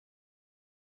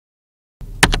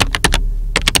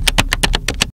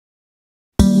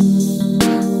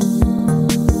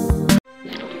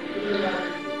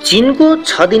चीनको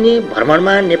 6 दिने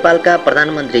भ्रमणमा नेपालका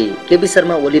प्रधानमन्त्री केपी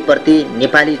शर्मा ओलीप्रति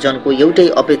नेपाली जनको एउटै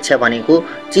अपेक्षा भनेको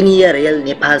चिनिया रेल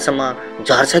नेपालसम्म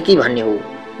झर्छ कि भन्ने हो।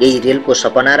 यही रेलको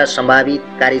सपना र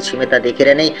सम्भावित कार्यक्षमता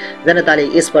देखेर नै जनताले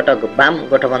यसपटक वाम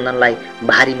गठबन्धनलाई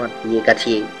भारी मत दिएका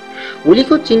थिए।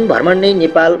 ओलीको चीन भ्रमण नै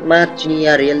नेपालमा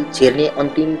चिनिया रेल छिर्ने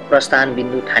अन्तिम प्रस्थान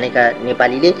बिन्दु ठानेका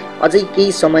नेपालीले अझै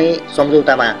केही समय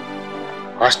सम्झौतामा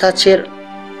हस्ताक्षर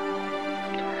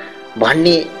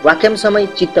भन्ने वाक्यांशमै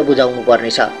चित्त बुझाउनु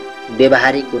पर्नेछ।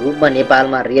 व्यावहारिक रूपमा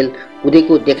नेपालमा रेल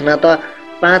कुदेको देख्न त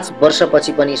 5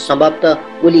 वर्षपछि पनि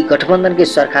सम्भवतः ओली गठबन्धनकै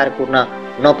सरकार कुर्न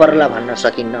नपर्ला भन्न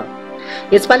सकिन्न।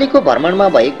 यसपालिको भ्रमणमा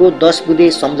भएको 10 बुँदे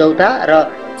सम्झौता र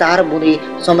 4 बुँदे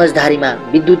समझदारीमा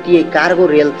विद्युतीय कार्गो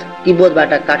रेल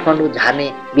तिब्बतबाट काठमाडौँ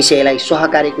झार्ने विषयलाई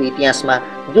सहकारीको इतिहासमा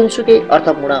जुनसुकै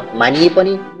अर्थपूर्ण मानिए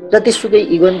पनि जतिसुकै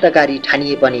युगान्तकारी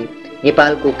ठानिए पनि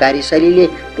नेपालको कार्यशैलीले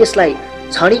त्यसलाई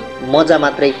क्षणिक मजा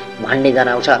मात्रै भन्ने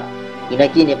जनाउँछ।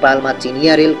 किनकि नेपालमा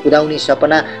चिनिया रेल कुदाउने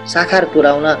सपना साकार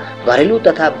तुल्याउन घरेलु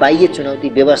तथा बाह्य चुनौती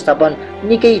व्यवस्थापन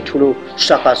निकै ठुलो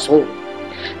सकस हो।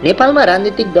 नेपालमा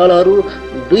राजनीतिक दलहरू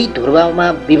 2 ध्रुवमा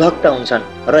विभक्त हुन्छन्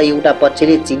र एउटा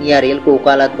पक्षले चिनिया रेलको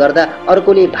वकालत गर्दा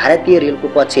अर्कोले भारतीय रेलको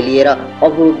पक्ष लिएर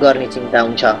अवरोध गर्ने चिन्ता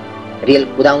हुन्छ। रेल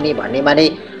कुदाउने भन्नेमा नै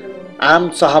आम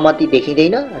सहमति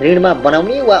देखिँदैन। ऋणमा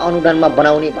बनाउने वा अनुदानमा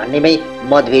बनाउने भन्नेमै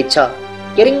मतभेद छ।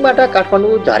 केरिङबाट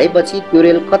काठमाडौँ झरेपछि त्यो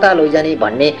रेल कता लैजाने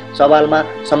भन्ने सवालमा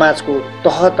समाजको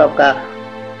तह तबका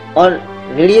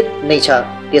अनिर्णित नै छ।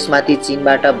 त्यसमाथि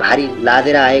चीनबाट भारी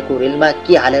लादेर आएको रेलमा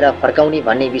के हालेर फर्काउने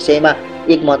भन्ने विषयमा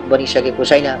एकमत बनिसकेको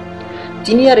छैन।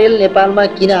 चिनिया रेल नेपालमा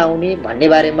किन आउने भन्ने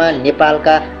बारेमा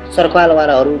नेपालका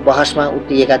सरकारवालाहरू बहसमा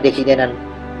उत्रिएका देखिँदैनन्।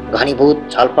 घनीभूत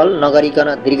छलफल नगरिकन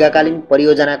दीर्घकालीन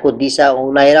परियोजनाको दिशा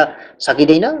औलाएर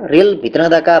सकिँदैन। रेल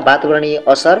भित्रदाका वातावरणीय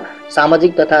असर,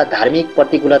 सामाजिक तथा धार्मिक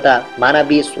प्रतिकूलता,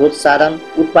 मानवीय स्रोत साधन,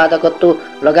 उत्पादकत्व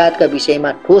लगायतका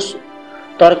विषयमा ठोस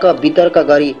तर्क वितर्क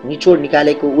गरी निचोड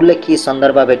निकालेको उल्लेख्य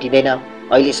सन्दर्भ भेटिँदैन।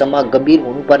 अहिलेसम्म गम्भीर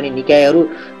हुनुपर्ने निकायहरू,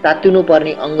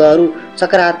 तात्तिनुपर्ने अङ्गहरू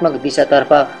सकारात्मक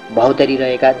दिशातर्फ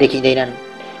भौँतारिरहेका देखिँदैनन्।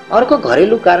 अर्को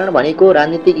घरेलु कारण भनेको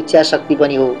राजनीतिक इच्छा शक्ति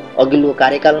पनि हो। अघिल्लो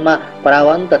कार्यकालमा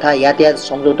परिवहन तथा यातायात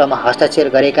सम्झौतामा हस्ताक्षर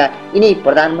गरेका यिनै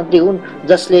प्रधानमन्त्री हुन्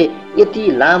जसले यति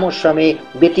लामो समय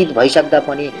व्यतीत भइसक्दा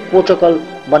पनि प्रोटोकल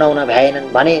बनाउन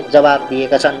भ्याएनन् भने जवाब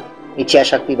दिएका छन्। इच्छा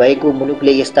शक्ति भएको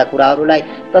मुलुकले यस्ता कुराहरूलाई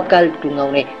तत्काल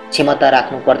टुङ्गाउने क्षमता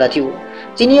राख्नु पर्दथ्यो।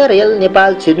 चिनिया रेल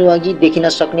नेपाल छिर्नु अघि देखिन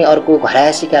सक्ने अर्को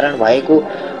घरायसी कारण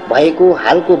भएको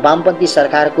हालको वामपन्थी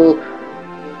सरकारको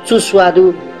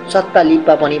सुस्वादु सत्ता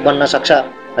लिप्पा पनि बन्न सक्छ।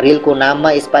 रेलको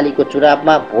नाममा यसपालिको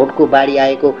चुनावमा भोटको बाढी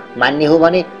आएको मान्ने हो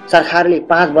भने सरकारले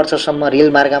 5 वर्षसम्म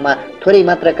रेलमार्गमा थोरै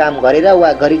मात्र काम गरेर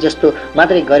वा गरी जस्तो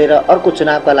मात्रै गरेर अर्को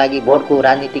चुनावका लागि भोटको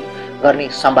राजनीति गर्ने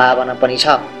सम्भावना पनि छ।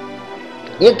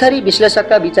 एकथरी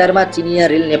विश्लेषकका विचारमा चिनिया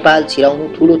रेल नेपाल छिराउनु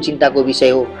ठुलो चिन्ताको विषय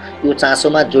हो। यो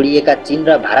चासोमा जोडिएका चीन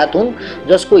र भारत हुन्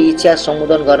जसको इच्छा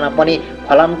सम्बोधन गर्न पनि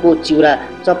फलामको चिउरा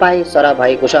चपाए सर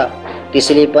भएको छ।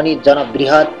 त्यसैले पनि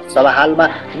जनबृहत सभाहालमा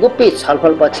गोप्य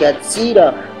छलफल पश्चात ची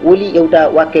र ओली एउटा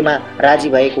वाक्यमा राजी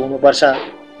भएको हुनुपर्छ।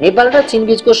 नेपाल र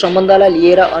चीनबीचको सम्बन्धलाई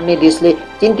लिएर अन्य देशले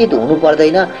चिन्तित हुनु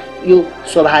पर्दैन। यो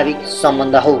स्वाभाविक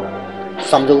सम्बन्ध हो।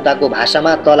 सम्झौताको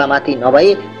भाषामा तलमाथि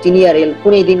नभए चिनिया रेल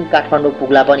कुनै दिन काठमाडौँ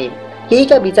पुग्ला पनि।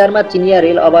 केहीका विचारमा चिनिया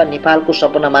रेल अब नेपालको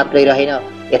सपना मात्रै रहेन,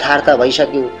 यथार्थ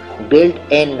भइसक्यो।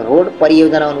 बेल्ट एन्ड रोड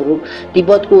परियोजना अनुरूप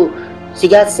तिब्बतको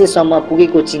सिगासेसम्म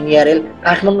पुगेको चिनिया रेल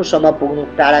काठमाडौँसम्म पुग्नु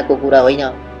टाढाको कुरा होइन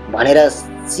भनेर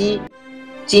सी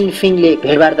चिनफिङले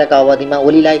भेटवार्ताका अवधिमा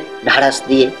ओलीलाई ढाडस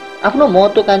दिए। आफ्नो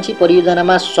महत्त्वकांक्षी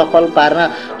परियोजनामा सफल पार्न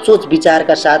सोच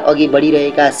विचारका साथ अघि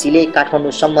बढिरहेका सीले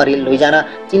काठमाडौँसम्म रेल लैजान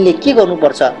चीनले के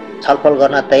गर्नुपर्छ छलफल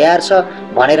गर्न तयार छ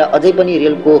भनेर अझै पनि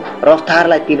रेलको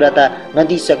रफ्तारलाई तीव्रता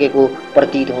नदिइसकेको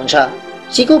प्रतीत हुन्छ।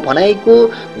 सीको भनाइको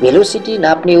भेलोसिटी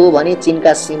नाप्ने हो भने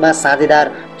चीनका सीमा साझेदार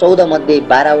 14 मध्ये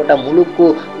 12वटा मुलुकको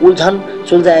उल्झन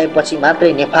सुल्झाएपछि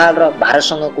मात्रै नेपाल र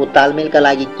भारतसँगको तालमेलका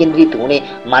लागि केन्द्रित हुने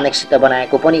मानसिकता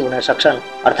बनाएको पनि हुन सक्छन्।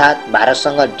 अर्थात्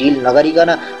भारतसँग डिल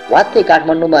नगरिकन वात्तै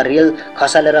काठमाडौँमा रेल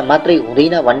खसालेर मात्रै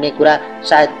हुँदैन भन्ने कुरा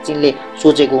सायद चीनले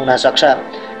सोचेको हुन सक्छ।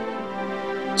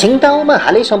 छिङताओमा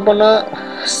हालै सम्पन्न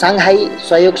साङ्घाई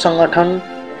सहयोग सङ्गठन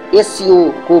SCO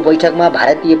को बैठकमा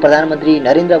भारतीय प्रधानमन्त्री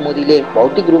नरेन्द्र मोदीले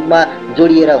भौतिक रूपमा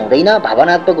जोडिएर हुँदैन,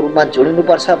 भावनात्मक रूपमा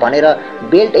जोडिनुपर्छ भनेर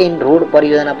बेल्ट एन्ड रोड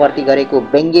परियोजनाप्रति गरेको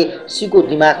व्यङ्ग्य सीको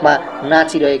दिमागमा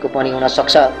नाचिरहेको पनि हुन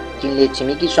सक्छ। चीनले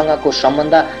छिमेकीसँगको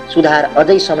सम्बन्ध सुधार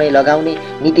अझै समय लगाउने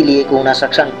नीति लिएको हुन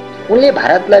सक्छन्। उनले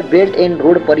भारतलाई बेल्ट एन्ड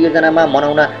रोड परियोजनामा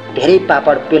मनाउन धेरै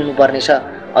पापड पेल्नुपर्नेछ।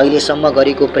 अहिलेसम्म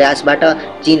गरेको प्रयासबाट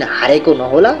चीन हारेको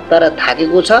नहोला तर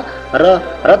थाकेको छ र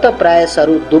रत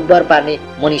प्रयासहरू दुब्बर पार्ने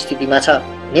मनस्थितिमा छ।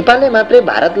 नेपालले मात्रै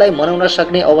भारतलाई मनाउन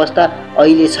सक्ने अवस्था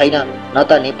अहिले छैन, न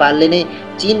त नेपालले नै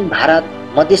चीन भारत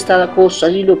मध्यस्थताको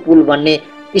सजिलो पुल बन्ने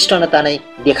स्थिष्णता नै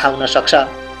देखाउन सक्छ।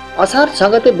 असार 6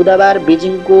 गते बुधबार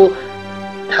बेजिङको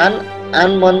थान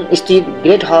आनमन स्थित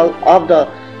great hall of the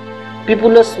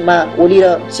पिपुल्समा Oli र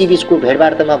सीबीचको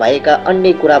भेटवार्तामा भएका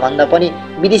अन्य कुराभन्दा पनि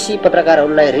विदेशी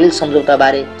पत्रकारहरूलाई रेल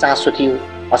सम्झौताबारे चासो थियो।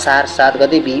 असार 7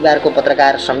 गते बिहिबारको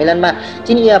पत्रकार सम्मेलनमा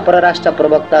चिनिया परराष्ट्र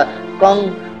प्रवक्ता कङ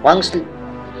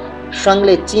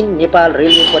वाङले चीन नेपाल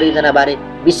रेलवे परियोजनाबारे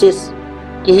विशेष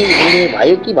केही निर्णय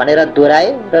भयो कि भनेर दोहोऱ्याए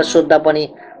र सोद्धा पनि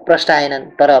प्रस्ताएनन्।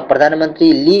 तर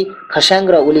प्रधानमन्त्री ली खस्याङ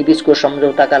र ओली बीचको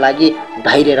सम्झौताका लागि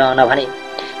धैर्य रहन भने।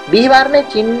 बिहिबार नै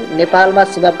चीन नेपालमा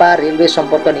सीमापार रेलवे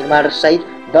सम्पर्क निर्माण सहित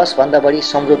 10 भन्दा बढी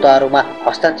सम्झौताहरूमा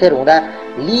हस्ताक्षर हुँदा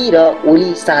ली र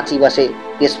ओली साँची बसे।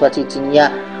 त्यसपछि चिनिया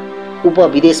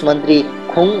उपविदेश मन्त्री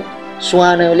खोङ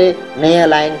सुवानले नयाँ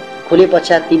लाइन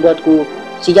खोलेपश्चात तिब्बतको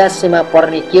सिगासेमा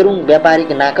पर्ने केरुङ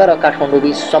व्यापारिक नाका र काठमाडौँ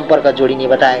बीच सम्पर्क जोडिने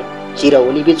बताए। ची र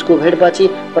ओली बीचको भेटपछि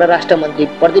परराष्ट्र मन्त्री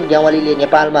प्रदीप ग्यावालीले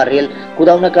नेपालमा रेल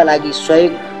कुदाउनका लागि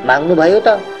सहयोग माग्नुभयो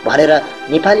त भनेर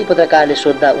नेपाली पत्रकारले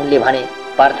सोद्धा उनले भने,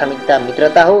 प्राथमिकता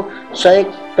मित्रता हो, सहयोग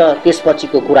त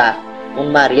त्यसपछिको कुरा।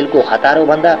 उनमा रेलको हतारो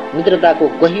भन्दा मित्रताको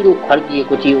गहिरो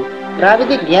खड्किएको थियो।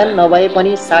 प्राविधिक ज्ञान नभए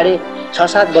पनि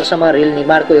 6.5-7 वर्षमा रेल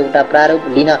निर्माणको एउटा प्रारूप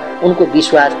लिन उनको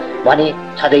विश्वास भने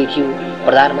छँदै थियो।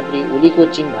 प्रधानमन्त्री ओलीको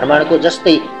चीन भ्रमणको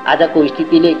जस्तै आजको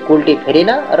स्थितिले कोल्टे फेरेन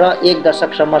र 1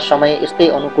 दशकसम्म समय यस्तै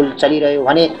अनुकूल चलिरह्यो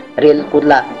भने रेल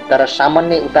कुद्ला। तर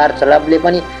सामान्य उतार चढावले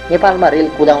पनि नेपालमा रेल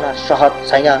कुदाउन सहज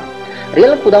छैन।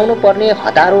 रेल कुदाउनु पर्ने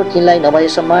हतारो चीनलाई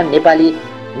नभएसम्म नेपाली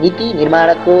नीति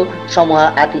निर्माणको समूह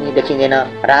आतिनी देखिँदैन।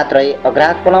 रात रहे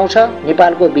अग्रात पलाउँछ।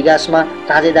 नेपालको विकासमा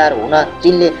साझेदार हुन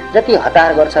चीनले जति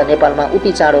हतार गर्छ नेपालमा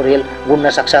उति चाँडो रेल गुड्न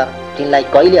सक्छ। चीनलाई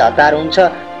कहिले हतार हुन्छ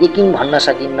यकिन भन्न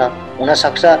सकिन्न। हुन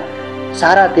सक्छ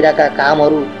सारातिरका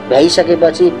कामहरू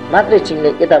भ्याइसकेपछि मात्रै चीनले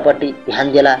यतापट्टि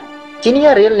ध्यान देला।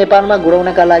 चिनिया रेल नेपालमा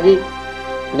गुडाउनका लागि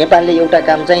नेपालले एउटा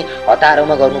काम चाहिँ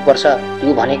हतारोमा गर्नुपर्छ।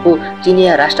 त्यो भनेको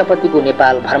चिनिया राष्ट्रपतिको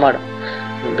नेपाल भ्रमण।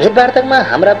 भेटवार्तामा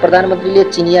हाम्रा प्रधानमन्त्रीले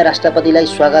चिनिया राष्ट्रपतिलाई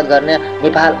स्वागत गर्न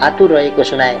नेपाल आतुर रहेको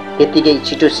सुनाए। त्यतिकै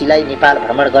छिटो सिलाई नेपाल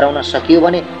भ्रमण गराउन सकियो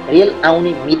भने रेल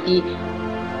आउने मिति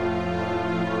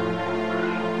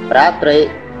रात रहे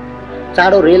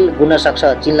चाँडो रेल गुड्न सक्छ।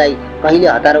 चीनलाई कहिले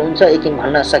हतारो हुन्छ यकिन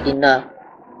भन्न सकिन्न।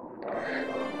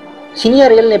 चिनिया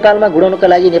रेल नेपालमा गुडाउनका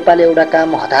लागि नेपालले एउटा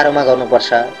काम हतारोमा गर्नुपर्छ।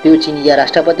 त्यो चिनिया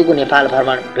राष्ट्रपतिको नेपाल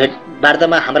भ्रमण।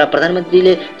 भेटवार्तामा हाम्रा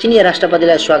प्रधानमन्त्रीले चिनिया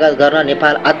राष्ट्रपतिलाई स्वागत गर्न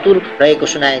नेपाल आतुर रहेको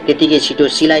सुनाए। त्यतिकै छिटो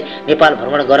सिलाई नेपाल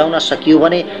भ्रमण गराउन सकियो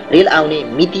भने रेल आउने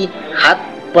मिति हात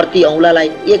प्रति औँलालाई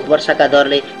 1 वर्षका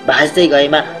दरले भाँच्दै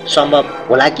गएमा सम्भव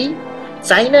होला कि?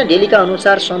 चाइना डेलीका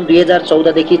अनुसार सन्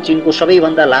 2014 देखि चीनको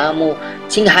सबैभन्दा लामो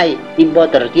सिंघाई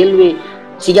तिब्बत रेलवे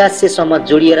सिगासेसम्म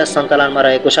जोडिएर सञ्चालनमा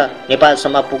रहेको छ।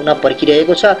 नेपालसम्म पुग्न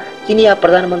पर्खिरहेको छ। चिनिया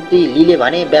प्रधानमन्त्री लीले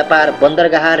भने व्यापार,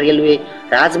 बन्दरगाह, रेलवे,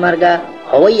 राजमार्ग,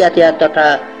 हवाई यातायात तथा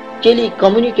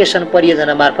टेलिकम्युनिकेसन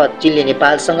परियोजना मार्फत चीनले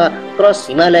नेपालसँग क्रस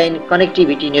हिमालयन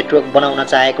कनेक्टिभिटी नेटवर्क बनाउन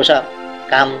चाहेको छ।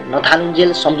 काम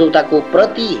नथालुन्जेल सम्झौताको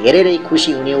प्रति हेरेरै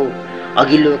खुसी हुने हो।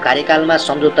 अघिल्लो कार्यकालमा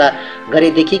सम्झौता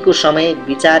गरेदेखिको समय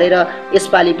विचारेर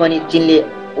यसपालि पनि चीनले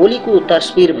ओलीको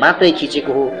तस्बिर मात्रै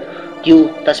खिचेको हो। त्यो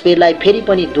तस्बिरलाई फेरि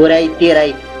पनि दोहोऱ्याई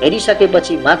तेह्राई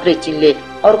हेरिसकेपछि मात्रै चीनले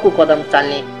अर्को कदम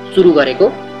चाल्ने सुरु गरेको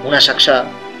हुन सक्छ।